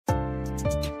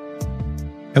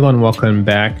Hello and welcome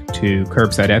back to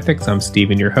Curbside Ethics. I'm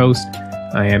Steven, your host.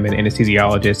 I am an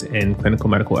anesthesiologist and clinical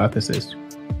medical ethicist.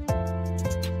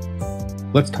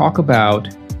 Let's talk about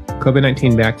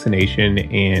COVID-19 vaccination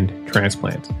and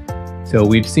transplants. So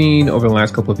we've seen over the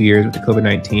last couple of years with the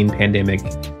COVID-19 pandemic,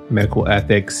 medical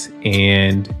ethics,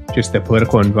 and just the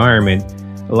political environment,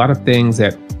 a lot of things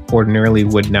that ordinarily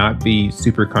would not be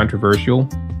super controversial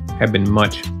have been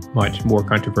much more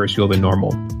controversial than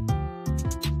normal.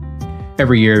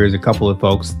 Every year, there's a couple of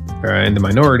folks in the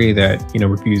minority that,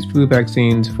 refuse flu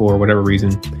vaccines for whatever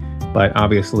reason. But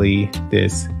obviously,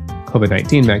 this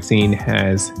COVID-19 vaccine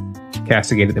has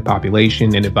castigated the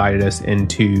population and divided us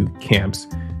into camps,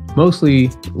 mostly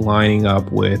lining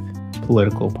up with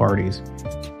political parties.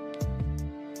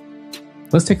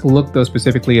 Let's take a look, though,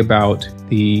 specifically about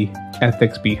the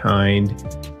ethics behind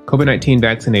COVID-19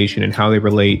 vaccination and how they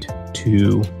relate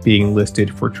to being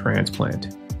listed for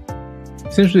transplant.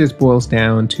 Essentially, this boils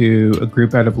down to a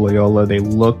group out of Loyola. They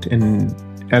looked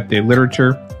at the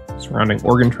literature surrounding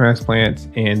organ transplants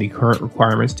and the current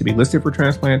requirements to be listed for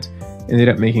transplants, and ended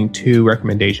up making two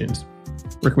recommendations.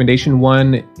 Recommendation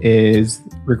 1 is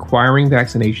requiring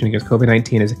vaccination against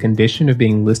COVID-19 as a condition of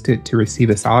being listed to receive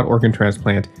a solid organ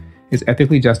transplant is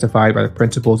ethically justified by the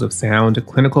principles of sound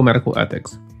clinical medical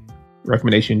ethics.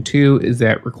 Recommendation 2 is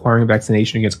that requiring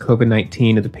vaccination against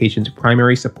COVID-19 of the patient's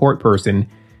primary support person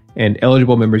and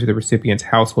eligible members of the recipient's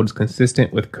household is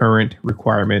consistent with current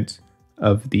requirements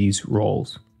of these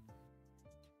roles.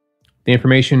 The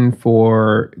information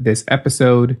for this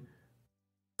episode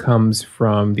comes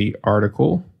from the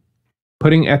article,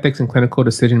 Putting Ethics in Clinical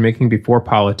Decision-Making Before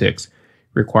Politics,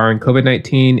 Requiring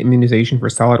COVID-19 Immunization for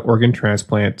Solid Organ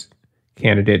Transplant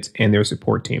Candidates and Their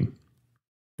Support Team.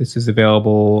 This is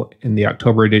available in the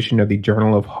October edition of the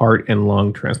Journal of Heart and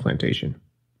Lung Transplantation.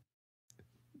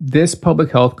 This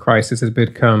public health crisis has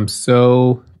become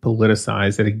so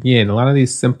politicized that, again, a lot of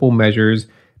these simple measures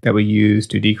that we use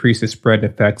to decrease the spread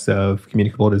and effects of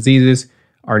communicable diseases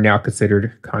are now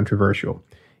considered controversial.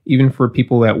 Even for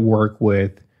people that work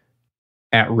with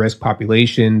at-risk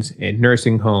populations in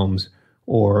nursing homes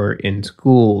or in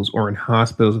schools or in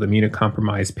hospitals with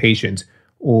immunocompromised patients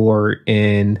or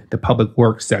in the public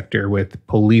works sector with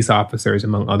police officers,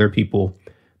 among other people,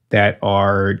 that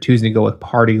are choosing to go with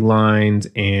party lines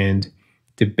and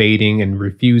debating and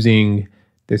refusing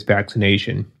this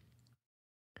vaccination.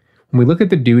 When we look at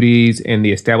the duties and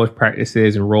the established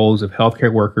practices and roles of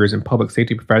healthcare workers and public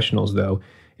safety professionals, though,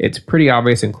 it's pretty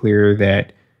obvious and clear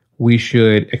that we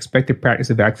should expect the practice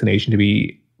of vaccination to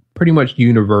be pretty much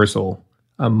universal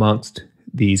amongst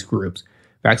these groups.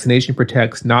 Vaccination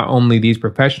protects not only these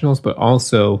professionals, but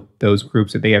also those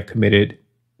groups that they have committed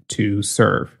to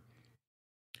serve.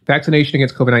 Vaccination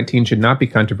against COVID-19 should not be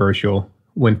controversial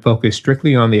when focused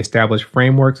strictly on the established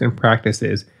frameworks and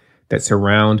practices that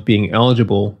surround being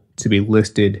eligible to be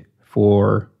listed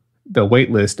for the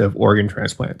wait list of organ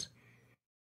transplants.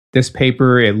 This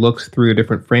paper, it looks through the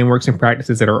different frameworks and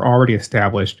practices that are already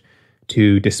established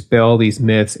to dispel these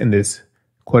myths and this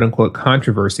quote-unquote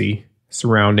controversy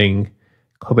surrounding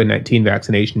COVID-19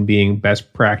 vaccination being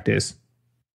best practice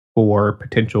for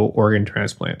potential organ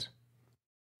transplant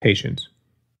patients.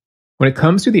 When it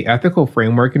comes to the ethical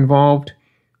framework involved,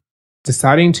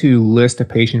 deciding to list a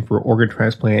patient for organ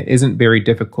transplant isn't very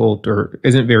difficult, or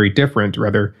isn't very different,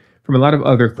 rather, from a lot of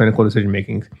other clinical decision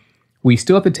making. We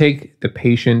still have to take the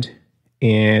patient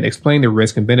and explain the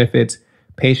risk and benefits.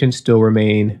 Patients still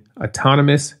remain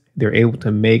autonomous. They're able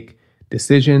to make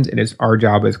decisions, and it's our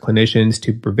job as clinicians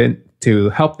to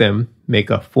help them make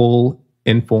a full,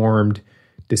 informed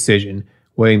decision,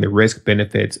 weighing the risk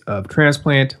benefits of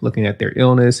transplant, looking at their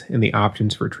illness and the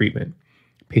options for treatment.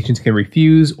 Patients can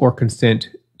refuse or consent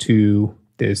to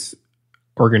this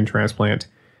organ transplant.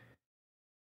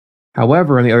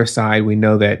 However, on the other side, we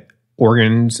know that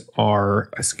organs are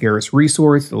a scarce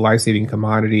resource, a life-saving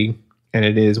commodity, and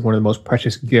it is one of the most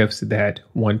precious gifts that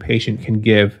one patient can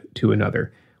give to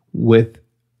another. With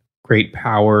great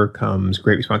power comes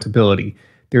great responsibility.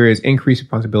 There is increased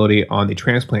responsibility on the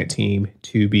transplant team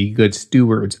to be good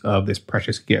stewards of this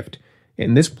precious gift.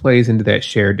 And this plays into that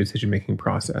shared decision-making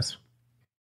process.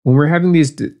 When we're having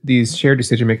these shared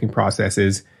decision-making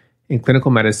processes in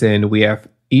clinical medicine, we have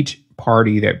each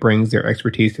party that brings their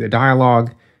expertise to the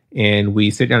dialogue, and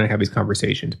we sit down and have these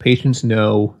conversations. Patients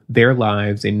know their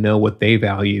lives, they know what they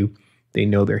value, they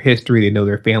know their history, they know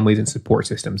their families and support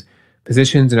systems.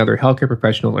 Physicians and other healthcare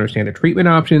professionals understand the treatment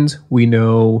options. We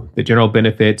know the general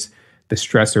benefits, the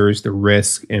stressors, the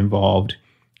risks involved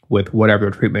with whatever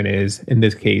the treatment is, in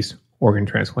this case, organ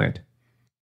transplant.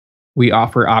 We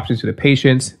offer options to the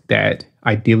patients that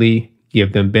ideally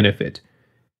give them benefit.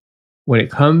 When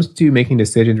it comes to making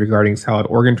decisions regarding solid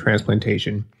organ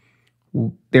transplantation,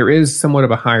 there is somewhat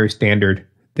of a higher standard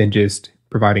than just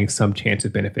providing some chance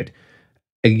of benefit.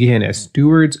 Again, as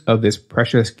stewards of this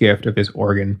precious gift of this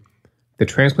organ, the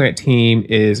transplant team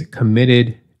is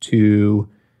committed to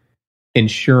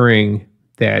ensuring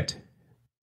that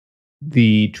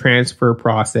the transfer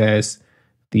process,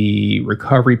 the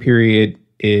recovery period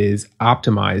is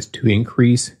optimized to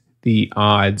increase the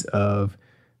odds of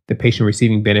the patient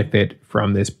receiving benefit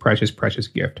from this precious, precious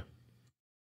gift.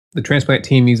 The transplant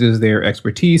team uses their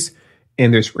expertise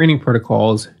and their screening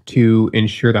protocols to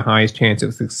ensure the highest chance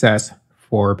of success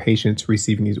for patients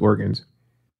receiving these organs.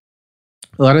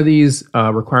 A lot of these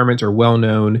requirements are well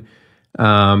known.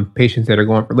 Patients that are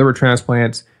going for liver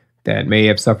transplants that may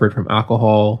have suffered from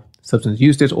alcohol, substance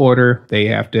use disorder, they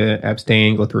have to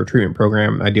abstain, go through a treatment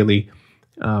program, ideally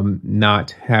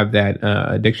not have that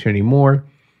addiction anymore.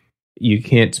 You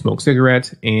can't smoke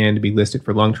cigarettes and be listed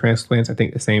for lung transplants. I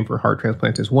think the same for heart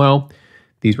transplants as well.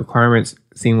 These requirements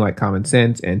seem like common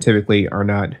sense and typically are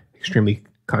not extremely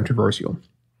controversial.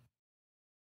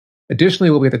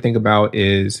 Additionally, what we have to think about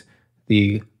is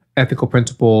the ethical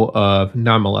principle of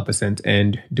non-maleficence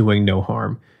and doing no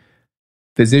harm.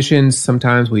 Physicians,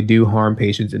 sometimes we do harm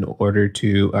patients in order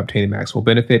to obtain the maximal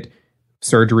benefit.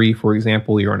 Surgery, for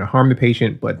example, you're going to harm the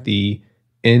patient, but the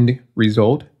end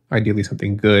result, ideally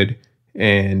something good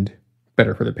and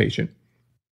better for the patient.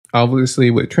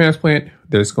 Obviously, with transplant,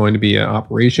 there's going to be an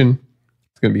operation.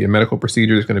 It's going to be a medical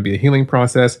procedure. There's going to be a healing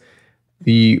process.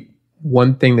 The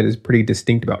one thing that is pretty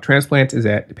distinct about transplants is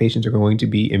that the patients are going to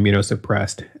be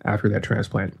immunosuppressed after that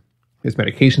transplant. There's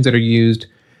medications that are used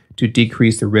to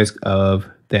decrease the risk of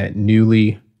that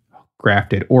newly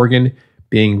grafted organ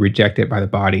being rejected by the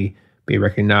body, being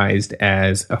recognized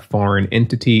as a foreign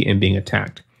entity and being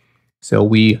attacked. So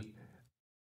we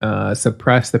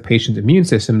suppress the patient's immune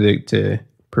system to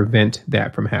prevent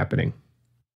that from happening.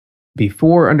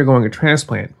 Before undergoing a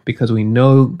transplant, because we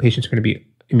know patients are going to be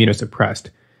immunosuppressed,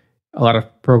 a lot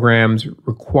of programs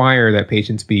require that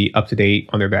patients be up to date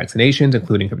on their vaccinations,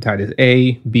 including hepatitis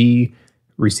A, B,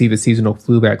 receive a seasonal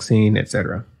flu vaccine,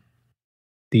 etc.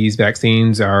 These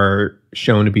vaccines are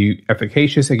shown to be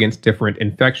efficacious against different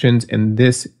infections, and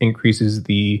this increases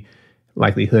the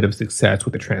likelihood of success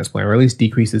with the transplant, or at least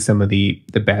decreases some of the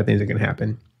bad things that can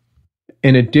happen.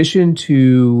 In addition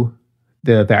to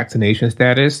the vaccination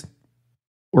status,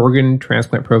 organ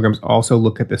transplant programs also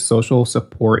look at the social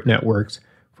support networks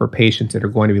for patients that are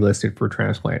going to be listed for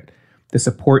transplant. The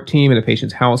support team and the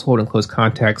patient's household and close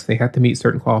contacts, they have to meet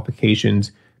certain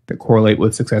qualifications that correlate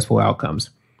with successful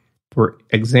outcomes. For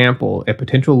example, a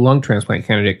potential lung transplant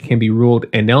candidate can be ruled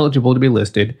ineligible to be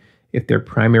listed if their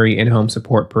primary in-home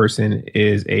support person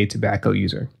is a tobacco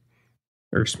user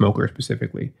or smoker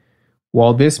specifically.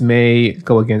 While this may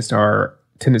go against our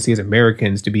tendency as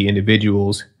Americans to be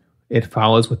individuals, it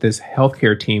follows with this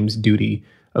healthcare team's duty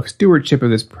of stewardship of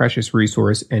this precious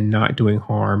resource and not doing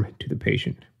harm to the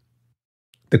patient.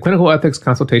 The Clinical Ethics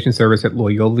Consultation Service at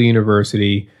Loyola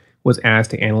University was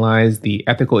asked to analyze the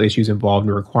ethical issues involved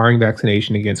in requiring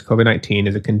vaccination against COVID-19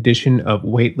 as a condition of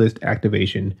waitlist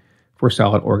activation for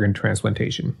solid organ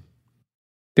transplantation.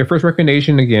 Their first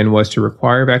recommendation, again, was to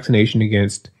require vaccination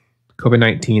against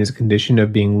COVID-19 as a condition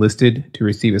of being listed to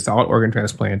receive a solid organ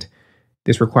transplant.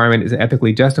 This requirement is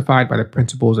ethically justified by the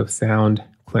principles of sound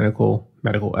clinical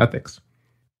medical ethics.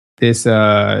 This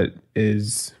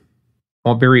is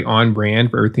all very on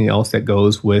brand for everything else that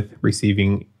goes with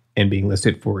receiving and being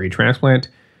listed for a transplant.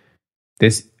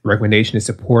 This recommendation is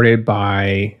supported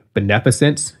by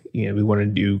beneficence. We want to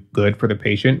do good for the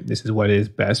patient. This is what is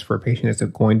best for a patient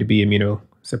that's going to be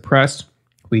immunosuppressed.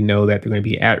 We know that they're going to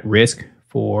be at risk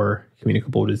for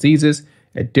communicable diseases.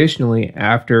 Additionally,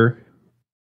 after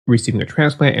receiving a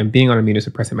transplant and being on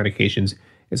immunosuppressant medications,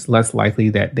 it's less likely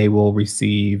that they will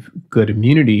receive good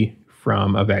immunity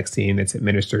from a vaccine that's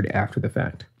administered after the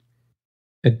fact.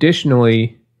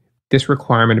 Additionally, this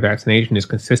requirement of vaccination is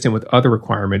consistent with other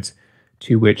requirements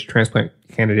to which transplant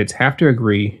candidates have to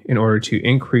agree in order to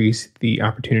increase the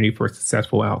opportunity for a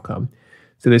successful outcome.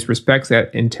 So this respects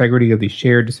that integrity of the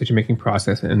shared decision-making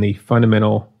process and the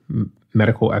fundamental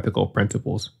medical ethical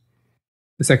principles.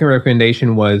 The second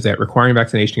recommendation was that requiring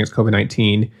vaccination against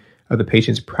COVID-19 of the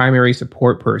patient's primary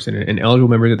support person and eligible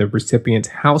members of the recipient's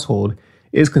household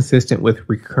is consistent with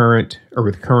current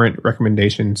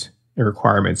recommendations and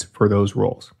requirements for those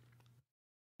roles.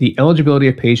 The eligibility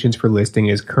of patients for listing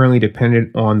is currently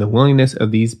dependent on the willingness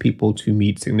of these people to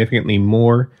meet significantly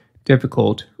more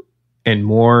difficult and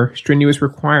more strenuous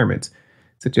requirements,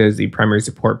 such as the primary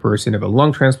support person of a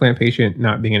lung transplant patient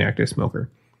not being an active smoker.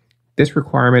 This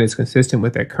requirement is consistent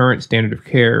with the current standard of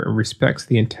care and respects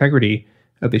the integrity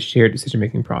of the shared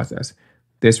decision-making process.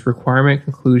 This requirement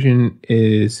conclusion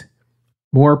is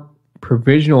more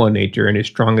provisional in nature and is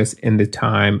strongest in the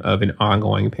time of an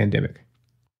ongoing pandemic.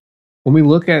 When we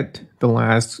look at the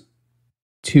last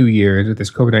 2 years of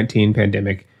this COVID-19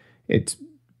 pandemic, it's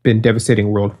been devastating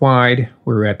worldwide.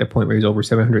 We're at the point where there's over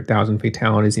 700,000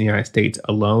 fatalities in the United States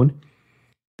alone.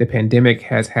 The pandemic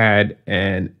has had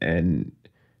an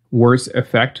worse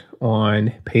effect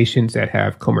on patients that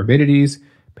have comorbidities,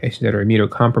 patients that are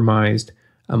immunocompromised.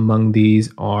 Among these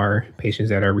are patients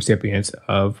that are recipients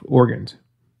of organ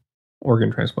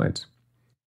transplants.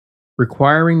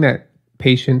 Requiring that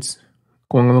patients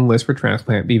going on the list for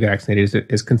transplant be vaccinated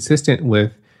is consistent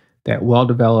with that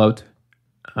well-developed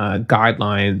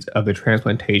guidelines of the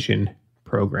transplantation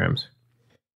programs.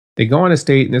 They go on to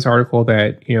state in this article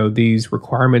that these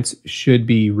requirements should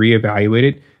be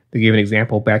reevaluated. They give an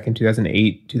example back in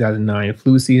 2008-2009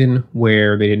 flu season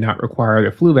where they did not require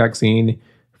the flu vaccine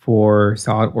for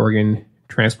solid organ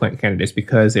transplant candidates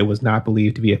because it was not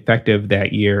believed to be effective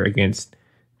that year against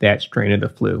that strain of the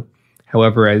flu.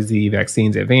 However, as the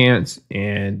vaccines advanced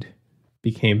and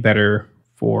became better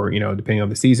for, depending on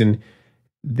the season,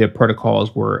 the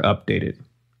protocols were updated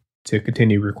to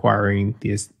continue requiring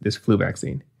this flu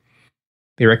vaccine.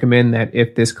 They recommend that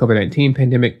if this COVID-19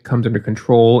 pandemic comes under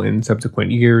control in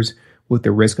subsequent years, with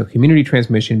the risk of community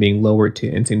transmission being lowered to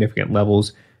insignificant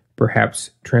levels, perhaps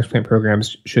transplant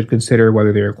programs should consider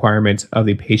whether the requirements of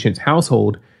the patient's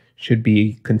household should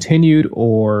be continued,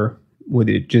 or would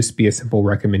it just be a simple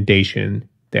recommendation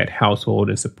that household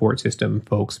and support system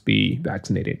folks be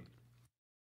vaccinated.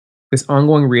 This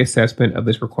ongoing reassessment of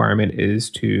this requirement is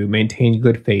to maintain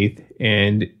good faith,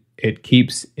 and it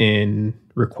keeps in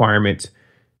requirements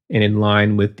and in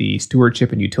line with the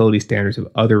stewardship and utility standards of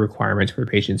other requirements for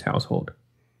the patient's household.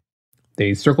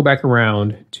 They circle back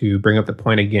around to bring up the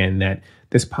point again that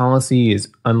this policy is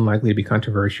unlikely to be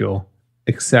controversial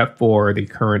except for the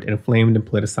current inflamed and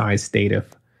politicized state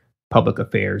of public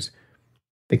affairs.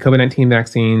 The COVID-19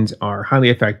 vaccines are highly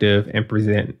effective and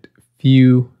present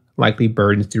few likely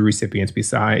burdens to recipients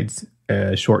besides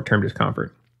short-term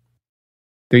discomfort.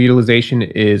 Their utilization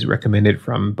is recommended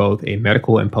from both a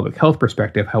medical and public health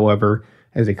perspective. However,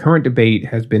 as the current debate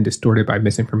has been distorted by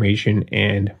misinformation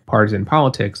and partisan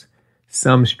politics,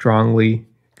 some strongly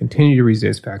continue to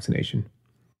resist vaccination.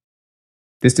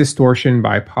 This distortion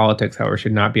by politics, however,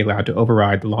 should not be allowed to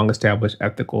override the long-established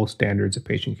ethical standards of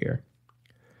patient care.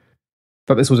 I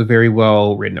thought this was a very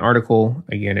well-written article.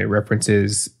 Again, it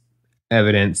references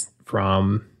evidence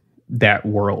from that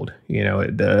world.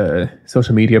 The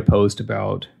social media post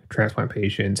about transplant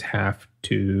patients have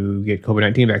to get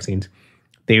COVID-19 vaccines.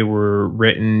 They were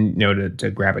written,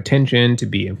 to grab attention, to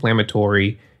be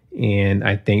inflammatory, and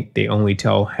I think they only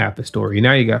tell half the story.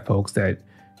 Now you got folks that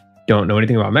don't know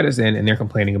anything about medicine, and they're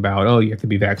complaining about, oh, you have to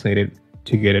be vaccinated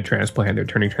to get a transplant. They're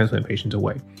turning transplant patients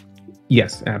away.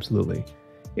 Yes, absolutely.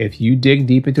 If you dig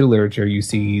deep into the literature, you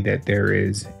see that there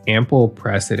is ample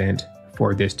precedent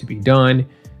for this to be done.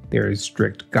 There is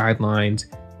strict guidelines,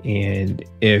 and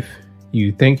if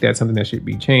you think that's something that should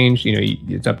be changed,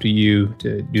 it's up to you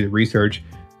to do the research,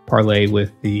 parlay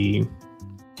with the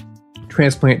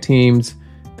transplant teams,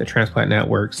 the transplant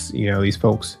networks. These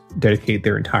folks dedicate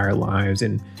their entire lives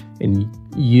and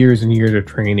years of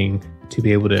training to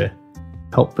be able to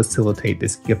help facilitate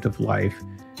this gift of life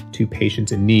to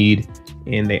patients in need,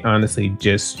 and they honestly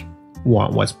just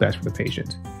want what's best for the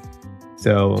patient.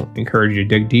 So encourage you to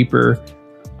dig deeper.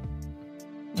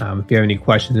 If you have any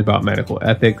questions about medical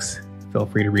ethics, feel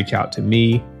free to reach out to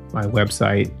me. My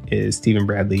website is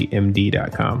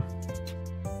stephenbradleymd.com.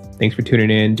 Thanks for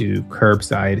tuning in to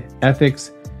Curbside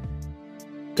Ethics.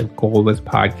 The goal of this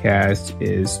podcast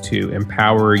is to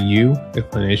empower you, the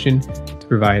clinician, to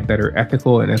provide better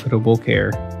ethical and equitable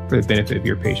care for the benefit of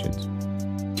your patients.